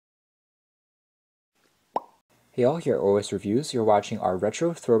Hey all, here at OS Reviews. You're watching our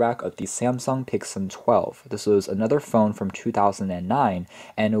retro throwback of the Samsung Pixon12. This was another phone from 2009,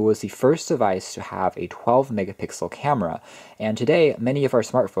 and it was the first device to have a 12 megapixel camera. And today, many of our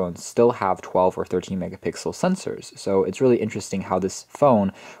smartphones still have 12 or 13 megapixel sensors. So it's really interesting how this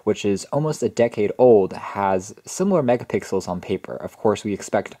phone, which is almost a decade old, has similar megapixels on paper. Of course, we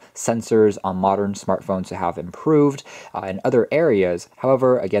expect sensors on modern smartphones to have improved in other areas.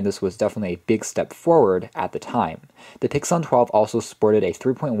 However, again, this was definitely a big step forward at the time. The Pixon12 also sported a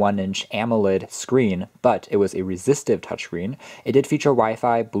 3.1-inch AMOLED screen, but it was a resistive touchscreen. It did feature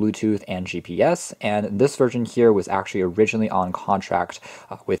Wi-Fi, Bluetooth, and GPS, and this version here was actually originally on contract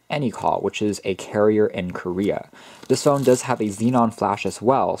with Anycall, which is a carrier in Korea. This phone does have a xenon flash as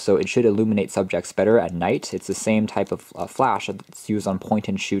well, so it should illuminate subjects better at night. It's the same type of flash that's used on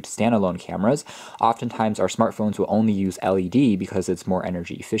point-and-shoot standalone cameras. Oftentimes, our smartphones will only use LED because it's more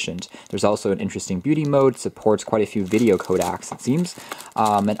energy efficient. There's also an interesting beauty mode, supports quite a few video codecs, it seems.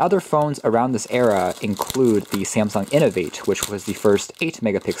 And other phones around this era include the Samsung Innovate, which was the first 8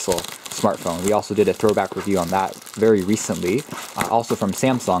 megapixel smartphone. We also did a throwback review on that very recently, also from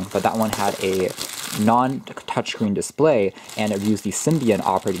Samsung, but that one had a non-touchscreen display and it used the Symbian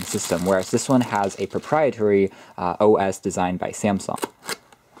operating system, whereas this one has a proprietary OS designed by Samsung.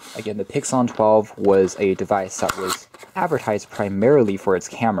 Again, the Pixon12 was a device that was advertised primarily for its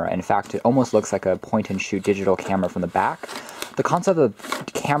camera. In fact, it almost looks like a point-and-shoot digital camera from the back. The concept of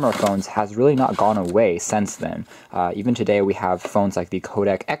camera phones has really not gone away since then. Even today, we have phones like the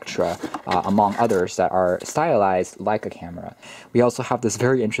Codec Extra, among others, that are stylized like a camera. We also have this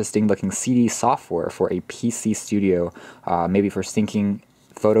very interesting looking CD software for a PC studio, maybe for syncing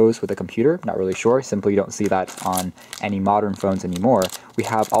photos with a computer, not really sure. Simply don't see that on any modern phones anymore. We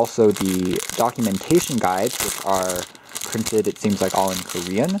have also the documentation guides, which are printed, it seems like, all in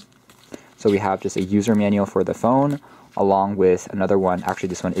Korean. So we have just a user manual for the phone, along with another one. Actually,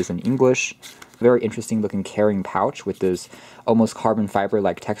 this one is in English. Very interesting looking carrying pouch with this almost carbon fiber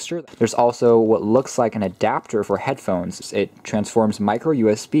like texture. There's also what looks like an adapter for headphones. It transforms micro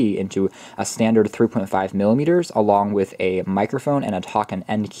USB into a standard 3.5 millimeters along with a microphone and a talk and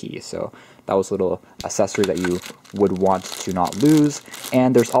end key. So that was a little accessory that you would want to not lose.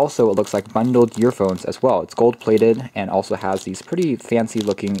 And there's also, it looks like, bundled earphones as well. It's gold plated and also has these pretty fancy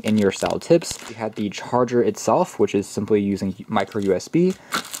looking in-ear style tips. We had the charger itself, which is simply using micro USB.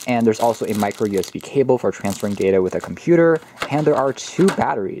 And there's also a micro USB cable for transferring data with a computer. And there are 2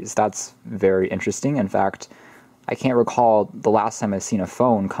 batteries. That's very interesting. In fact, I can't recall the last time I've seen a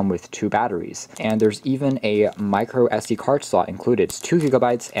phone come with 2 batteries. And there's even a micro SD card slot included. It's 2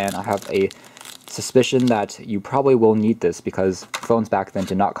 gigabytes, and I have a suspicion that you probably will need this because phones back then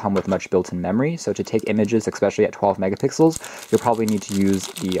did not come with much built-in memory. So to take images, especially at 12 megapixels, you'll probably need to use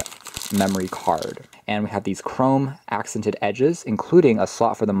the memory card. And we have these chrome accented edges, including a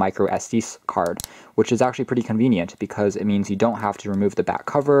slot for the micro SD card, which is actually pretty convenient because it means you don't have to remove the back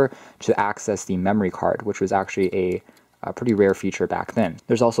cover to access the memory card, which was actually a pretty rare feature back then.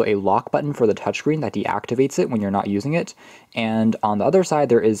 There's also a lock button for the touchscreen that deactivates it when you're not using it. And on the other side,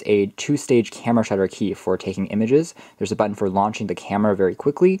 there is a 2-stage camera shutter key for taking images. There's a button for launching the camera very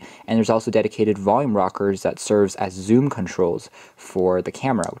quickly, and there's also dedicated volume rockers that serves as zoom controls for the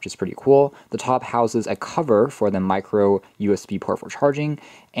camera, which is pretty cool. The top houses a cover for the micro USB port for charging,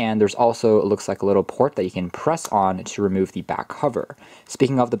 and there's also, it looks like, a little port that you can press on to remove the back cover.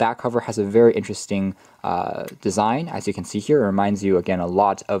 Speaking of, the back cover has a very interesting design. As you can see here, it reminds you again a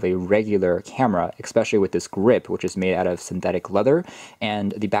lot of a regular camera, especially with this grip, which is made out of synthetic leather,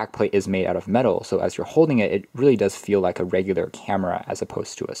 and the back plate is made out of metal. So as you're holding it, it really does feel like a regular camera as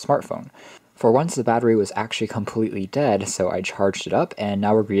opposed to a smartphone. For once, the battery was actually completely dead, so I charged it up, and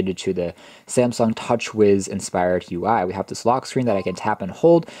now we're greeted to the Samsung TouchWiz inspired UI. We have this lock screen that I can tap and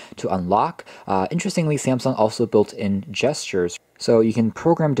hold to unlock. Interestingly, Samsung also built in gestures, so you can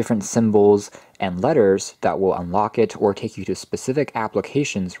program different symbols and letters that will unlock it or take you to specific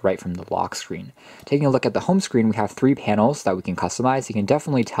applications right from the lock screen. Taking a look at the home screen, we have 3 panels that we can customize. You can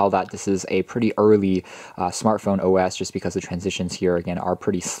definitely tell that this is a pretty early smartphone OS just because the transitions here, again, are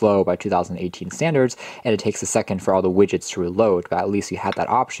pretty slow by 2018 standards, and it takes a second for all the widgets to reload, but at least you had that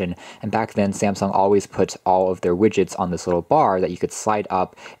option. And back then, Samsung always put all of their widgets on this little bar that you could slide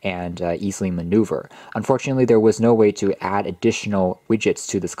up and easily maneuver. Unfortunately, there was no way to add additional widgets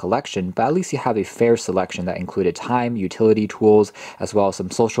to this collection, but at least you have a fair selection that included time, utility tools, as well as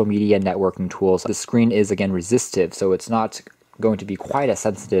some social media networking tools. The screen is, again, resistive, so it's not going to be quite as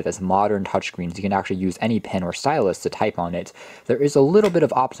sensitive as modern touchscreens. You can actually use any pen or stylus to type on it. There is a little bit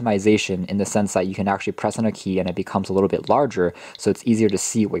of optimization in the sense that you can actually press on a key and it becomes a little bit larger, so it's easier to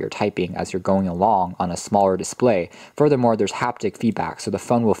see what you're typing as you're going along on a smaller display. Furthermore, there's haptic feedback, so the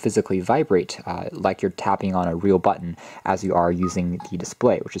phone will physically vibrate like you're tapping on a real button as you are using the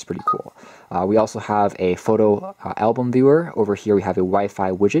display, which is pretty cool. We also have a photo album viewer. Over here we have a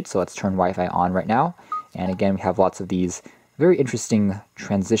Wi-Fi widget, so let's turn Wi-Fi on right now. And again, we have lots of these very interesting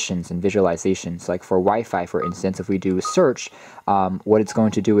transitions and visualizations. Like for Wi-Fi, for instance, if we do search, what it's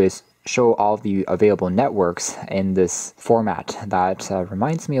going to do is show all the available networks in this format that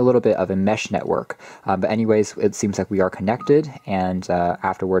reminds me a little bit of a mesh network. But anyways, it seems like we are connected, and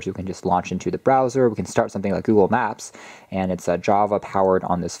afterwards we can just launch into the browser. We can start something like Google Maps, and it's Java powered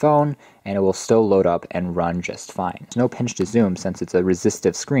on this phone, and it will still load up and run just fine. There's no pinch to zoom since it's a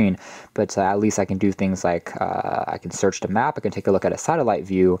resistive screen, but at least I can do things like I can search the map, I can take a look at a satellite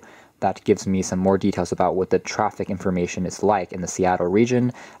view. That gives me some more details about what the traffic information is like in the Seattle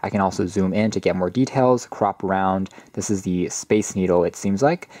region. I can also zoom in to get more details, crop around. This is the Space Needle, it seems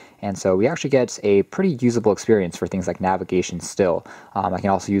like. And so we actually get a pretty usable experience for things like navigation still. I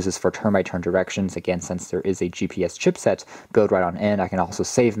can also use this for turn-by-turn directions. Again, since there is a GPS chipset built right on in, I can also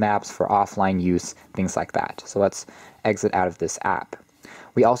save maps for offline use, things like that. So let's exit out of this app.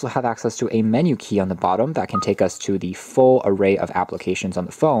 We also have access to a menu key on the bottom that can take us to the full array of applications on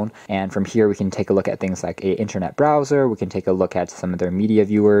the phone. And from here, we can take a look at things like an internet browser. We can take a look at some of their media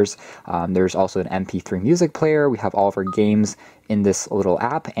viewers. There's also an MP3 music player. We have all of our games in this little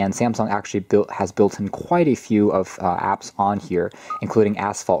app, and Samsung actually has built in quite a few of apps on here, including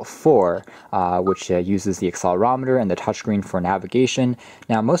Asphalt 4, which uses the accelerometer and the touchscreen for navigation.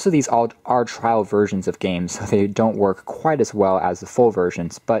 Now, most of these are trial versions of games, so they don't work quite as well as the full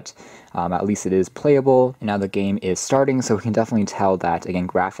versions, but at least it is playable. And now the game is starting, so we can definitely tell that, again,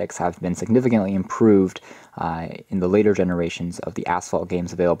 graphics have been significantly improved in the later generations of the Asphalt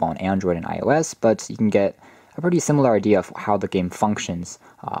games available on Android and iOS, but you can get a pretty similar idea of how the game functions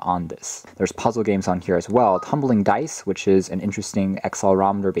on this. There's puzzle games on here as well. Tumbling Dice, which is an interesting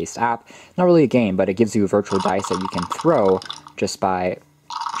accelerometer-based app. Not really a game, but it gives you virtual dice that you can throw just by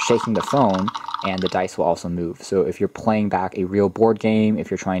shaking the phone, and the dice will also move. So if you're playing back a real board game, if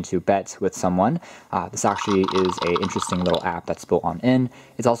you're trying to bet with someone, this actually is an interesting little app that's built on in.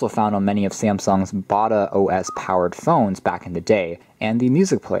 It's also found on many of Samsung's Bada OS powered phones back in the day. And the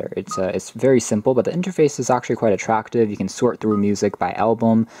music player, it's very simple, but the interface is actually quite attractive. You can sort through music by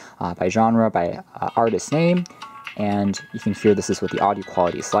album, by genre, by artist name, and you can hear this is what the audio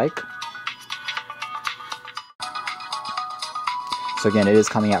quality is like. So again, it is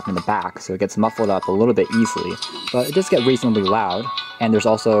coming out from the back, so it gets muffled up a little bit easily, but it does get reasonably loud. And there's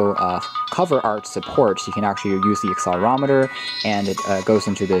also cover art support, so you can actually use the accelerometer, and it goes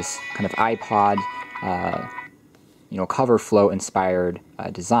into this kind of iPod, cover flow inspired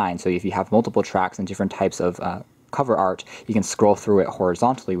design. So if you have multiple tracks and different types of cover art, you can scroll through it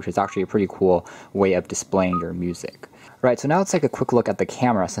horizontally, which is actually a pretty cool way of displaying your music. Right, so now let's take a quick look at the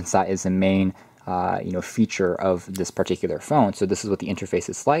camera, since that is the main feature of this particular phone. So this is what the interface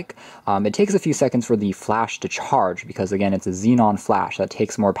is like. It takes a few seconds for the flash to charge because, again, it's a xenon flash that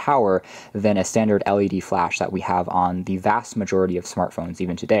takes more power than a standard LED flash that we have on the vast majority of smartphones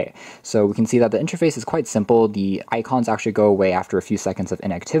even today. So we can see that the interface is quite simple. The icons actually go away after a few seconds of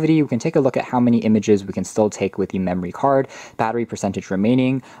inactivity. We can take a look at how many images we can still take with the memory card, battery percentage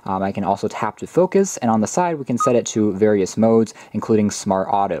remaining. I can also tap to focus, and on the side we can set it to various modes, including Smart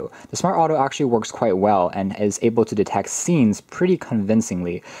Auto. The Smart Auto actually works quite well and is able to detect scenes pretty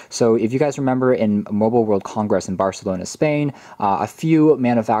convincingly. So if you guys remember in Mobile World Congress in Barcelona, Spain, a few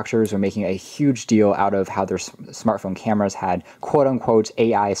manufacturers were making a huge deal out of how their smartphone cameras had quote-unquote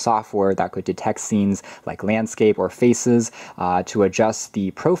AI software that could detect scenes like landscape or faces to adjust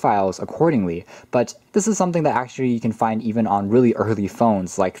the profiles accordingly. But this is something that actually you can find even on really early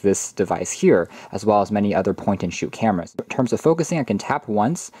phones like this device here, as well as many other point-and-shoot cameras. In terms of focusing, I can tap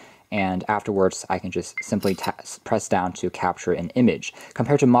once, and afterwards I can just simply press down to capture an image.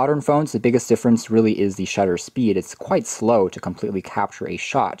 Compared to modern phones, the biggest difference really is the shutter speed. It's quite slow to completely capture a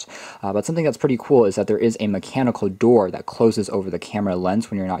shot. But something that's pretty cool is that there is a mechanical door that closes over the camera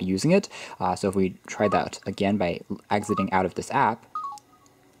lens when you're not using it. So if we try that again by exiting out of this app,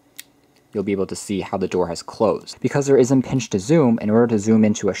 you'll be able to see how the door has closed. Because there isn't pinch to zoom, in order to zoom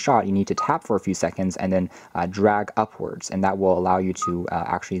into a shot, you need to tap for a few seconds and then drag upwards, and that will allow you to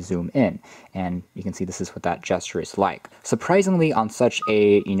actually zoom in. And you can see this is what that gesture is like. Surprisingly, on such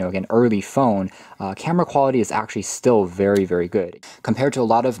a, again, early phone, camera quality is actually still very, very good. Compared to a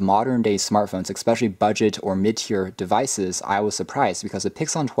lot of modern day smartphones, especially budget or mid-tier devices, I was surprised because the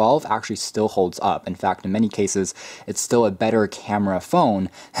Pixon 12 actually still holds up. In fact, in many cases, it's still a better camera phone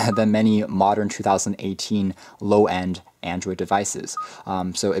than many modern 2018 low-end Android devices.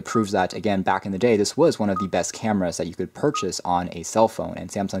 So it proves that, again, back in the day, this was one of the best cameras that you could purchase on a cell phone, and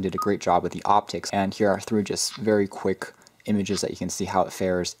Samsung did a great job with the optics. And here are three just very quick images that you can see how it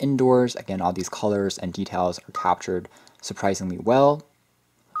fares indoors. Again, all these colors and details are captured surprisingly well.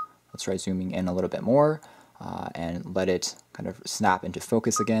 Let's try zooming in a little bit more and let it kind of snap into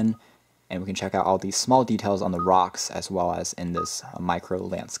focus again. And we can check out all these small details on the rocks as well as in this micro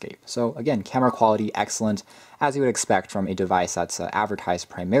landscape. So again, camera quality excellent, as you would expect from a device that's advertised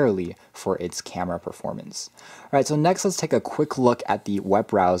primarily for its camera performance. All right, so next let's take a quick look at the web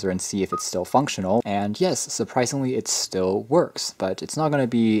browser and see if it's still functional. And yes, surprisingly, it still works, but it's not going to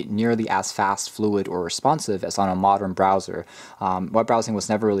be nearly as fast, fluid, or responsive as on a modern browser. Web browsing was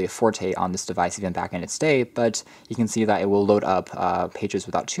never really a forte on this device even back in its day, but you can see that it will load up pages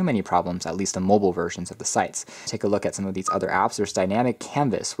without too many problems, at least the mobile versions of the sites. Take a look at some of these other apps. There's Dynamic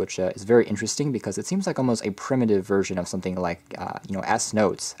Canvas, which is very interesting because it seems like almost a primitive version of something like S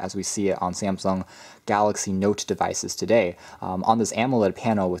Notes, as we see it on Samsung Galaxy Note devices today. On this AMOLED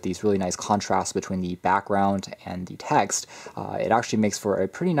panel with these really nice contrasts between the background and the text, it actually makes for a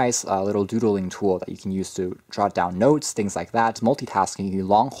pretty nice little doodling tool that you can use to jot down notes, things like that. Multitasking, you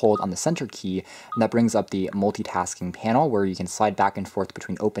long hold on the center key, and that brings up the multitasking panel where you can slide back and forth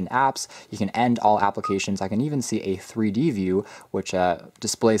between open apps. You can end all applications. I can even see a 3D view, which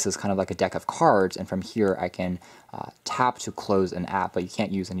displays as kind of like a deck of cards, and from here I can tap to close an app, but you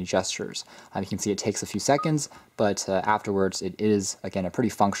can't use any gestures. You can see it takes a few seconds, but afterwards it is, again, a pretty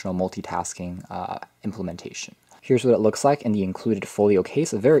functional multitasking implementation. Here's what it looks like in the included folio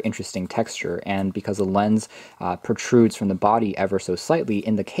case, a very interesting texture, and because the lens protrudes from the body ever so slightly,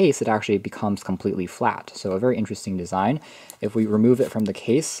 in the case it actually becomes completely flat. So a very interesting design. If we remove it from the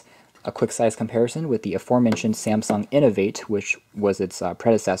case, a quick size comparison with the aforementioned Samsung Innovate, which was its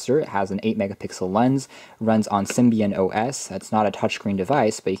predecessor. It has an 8-megapixel lens, runs on Symbian OS. It's not a touchscreen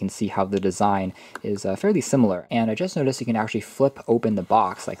device, but you can see how the design is fairly similar. And I just noticed you can actually flip open the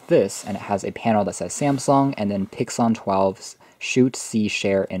box like this, and it has a panel that says Samsung and then Pixon 12's shoot, see,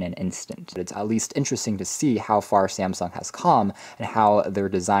 share in an instant. It's at least interesting to see how far Samsung has come and how their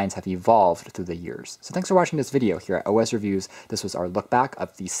designs have evolved through the years. So thanks for watching this video here at OS Reviews. This was our look back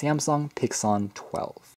of the Samsung Pixon 12.